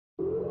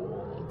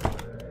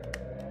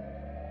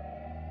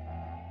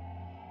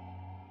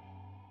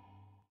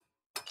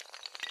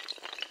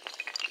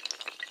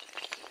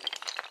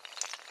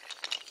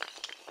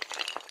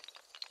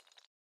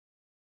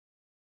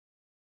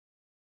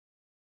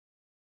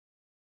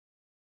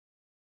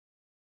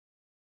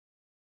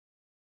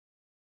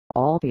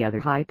All the other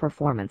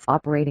high-performance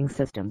operating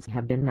systems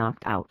have been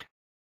knocked out.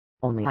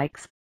 Only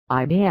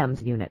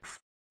IBM's Unix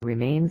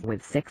remains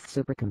with 6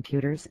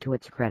 supercomputers to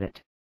its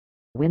credit.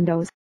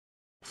 Windows,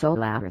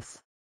 Solaris.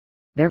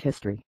 Their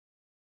history.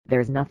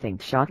 There's nothing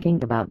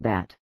shocking about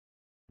that.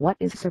 What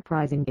is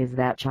surprising is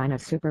that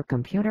China's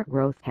supercomputer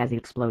growth has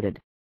exploded.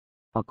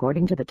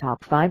 According to the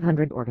Top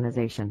 500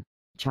 organization,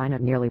 China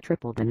nearly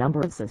tripled the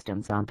number of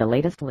systems on the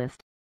latest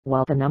list,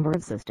 while the number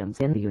of systems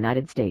in the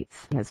United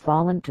States has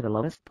fallen to the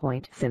lowest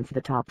point since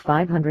the Top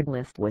 500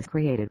 list was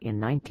created in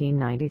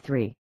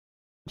 1993.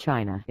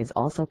 China is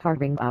also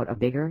carving out a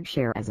bigger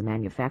share as a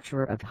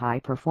manufacturer of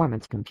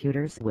high-performance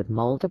computers, with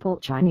multiple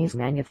Chinese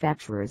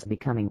manufacturers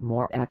becoming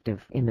more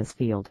active in this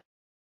field.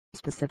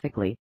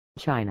 Specifically,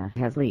 China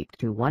has leaped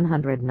to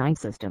 109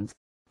 systems,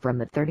 from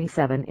the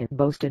 37 it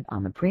boasted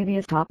on the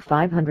previous Top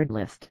 500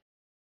 list.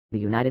 The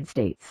United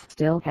States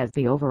still has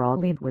the overall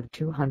lead with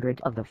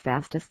 200 of the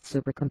fastest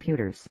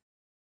supercomputers.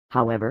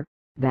 However,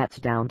 that's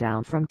down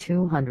from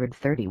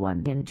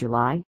 231 in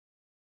July.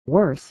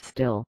 Worse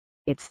still,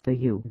 it's the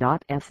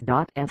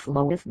U.S.'s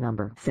lowest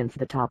number since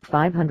the Top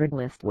 500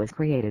 list was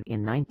created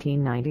in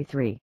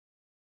 1993.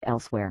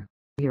 Elsewhere,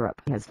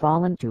 Europe has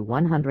fallen to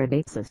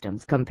 108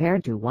 systems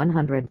compared to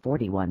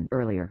 141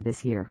 earlier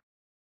this year.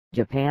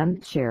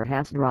 Japan's share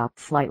has dropped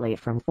slightly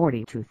from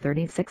 40 to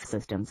 36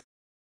 systems.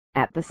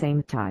 At the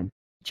same time,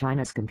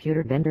 China's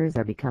computer vendors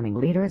are becoming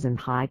leaders in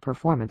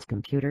high-performance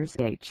computers.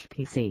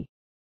 HPC.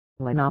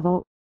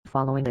 Lenovo,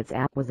 following its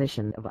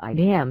acquisition of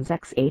IBM's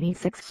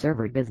x86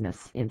 server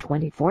business in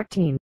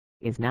 2014,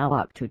 is now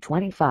up to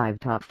 25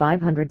 top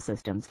 500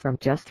 systems from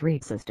just 3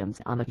 systems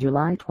on the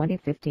July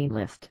 2015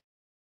 list.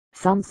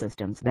 Some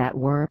systems that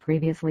were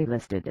previously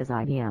listed as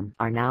IBM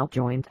are now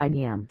joint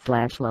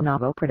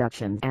IBM/Lenovo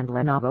Productions and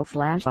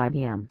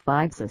Lenovo/IBM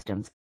 5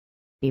 systems.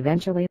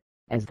 Eventually,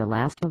 as the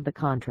last of the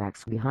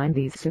contracts behind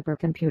these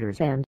supercomputers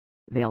end,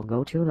 they'll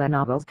go to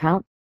Lenovo's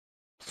count.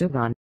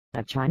 Sugon,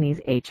 a Chinese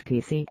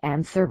HPC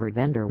and server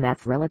vendor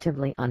that's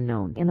relatively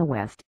unknown in the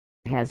West,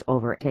 has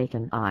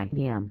overtaken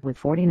IBM with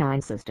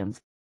 49 systems.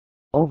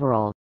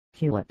 Overall,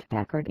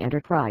 Hewlett-Packard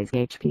Enterprise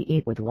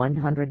HPE with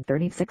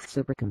 136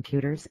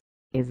 supercomputers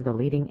is the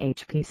leading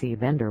HPC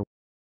vendor.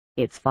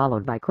 It's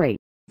followed by Cray,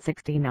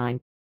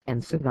 69,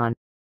 and Sugon.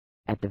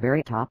 At the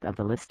very top of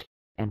the list,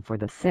 and for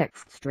the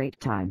 6th straight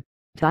time,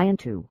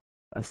 Tian-2,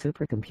 a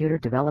supercomputer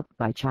developed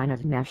by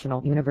China's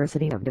National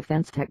University of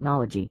Defense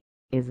Technology,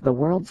 is the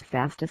world's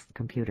fastest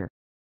computer.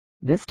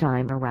 This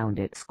time around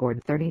it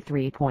scored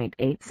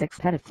 33.86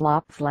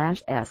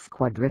 petaflops/s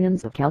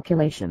quadrillions of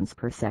calculations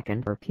per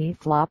second or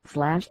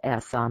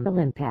pflops/s on the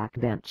LINPACK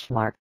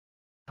benchmark.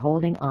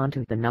 Holding on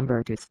to the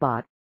number 2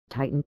 spot,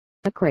 Titan,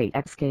 a Cray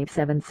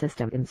XK7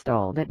 system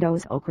installed at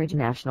Oak Ridge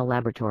National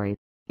Laboratory,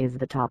 is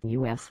the top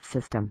U.S.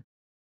 system.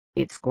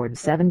 It scored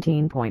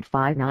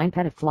 17.59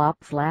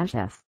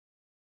 petaflops/s.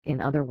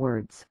 In other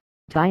words,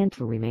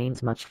 Tian-2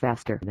 remains much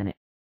faster than it.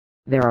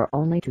 There are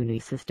only 2 new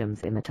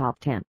systems in the top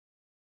 10.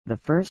 The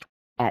first,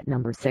 at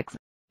number 6,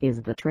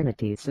 is the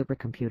Trinity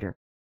supercomputer.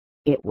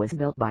 It was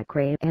built by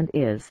Cray and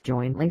is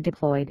jointly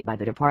deployed by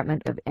the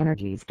Department of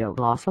Energy's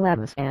Los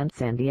Alamos and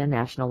Sandia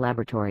National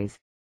Laboratories.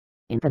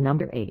 In the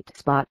number 8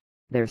 spot,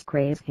 there's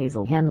Cray's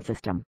Hazel Hen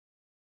system.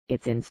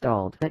 It's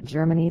installed at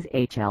Germany's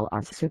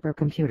HLR's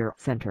Supercomputer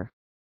Center.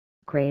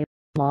 Cray,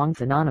 long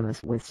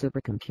synonymous with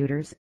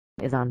supercomputers,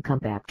 is on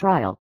comeback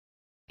trial.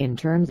 In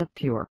terms of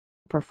pure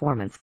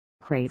performance,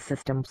 Cray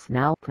systems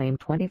now claim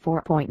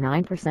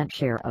 24.9%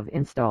 share of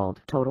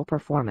installed total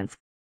performance.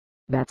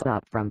 That's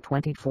up from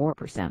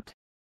 24%.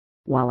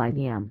 While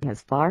IBM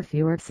has far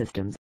fewer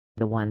systems,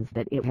 the ones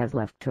that it has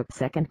left took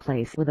second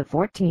place with a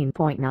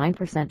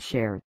 14.9%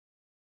 share.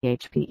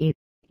 HPE,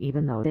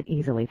 even though it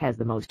easily has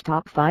the most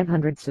top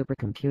 500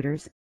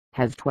 supercomputers,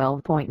 has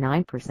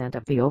 12.9%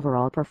 of the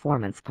overall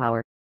performance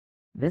power.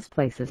 This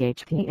places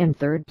HP in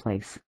third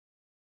place.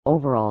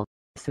 Overall,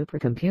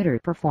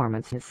 supercomputer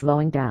performance is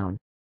slowing down.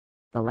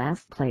 The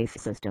last place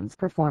system's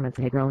performance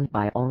had grown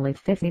by only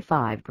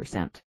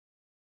 55%.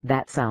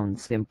 That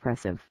sounds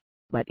impressive,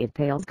 but it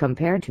pales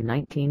compared to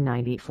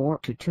 1994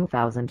 to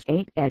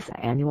 2008's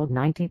annual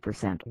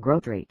 90%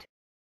 growth rate.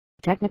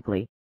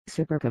 Technically,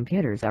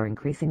 supercomputers are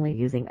increasingly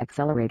using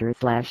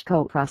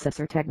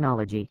accelerator/coprocessor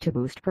technology to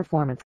boost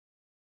performance.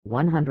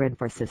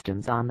 104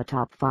 systems on the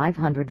top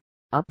 500,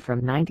 up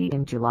from 90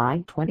 in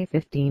July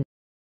 2015,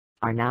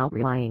 are now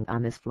relying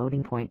on this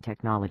floating point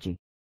technology.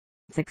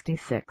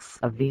 66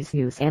 of these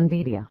use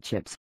NVIDIA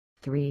chips,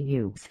 3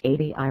 use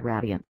ADI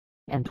Radeon,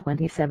 and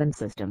 27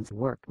 systems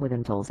work with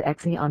Intel's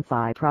Xeon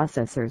Phi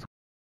processors.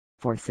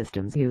 4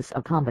 systems use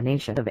a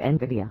combination of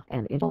NVIDIA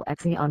and Intel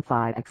Xeon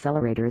Phi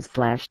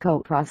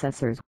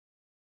accelerators/coprocessors.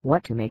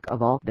 What to make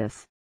of all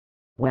this?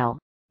 Well,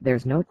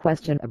 there's no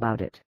question about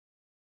it.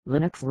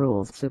 Linux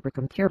rules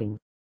supercomputing.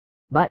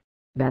 But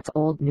that's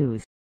old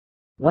news.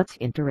 What's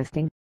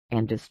interesting,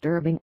 and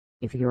disturbing,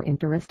 if you're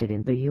interested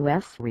in the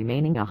US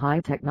remaining a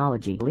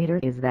high-technology leader,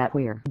 is that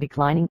we're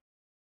declining.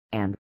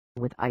 And,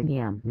 with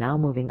IBM now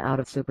moving out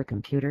of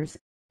supercomputers,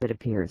 It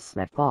appears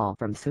that fall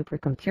from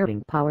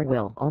supercomputing power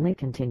will only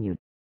continue.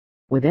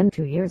 Within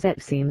 2 years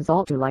it seems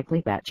all too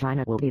likely that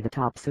China will be the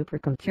top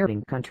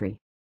supercomputing country.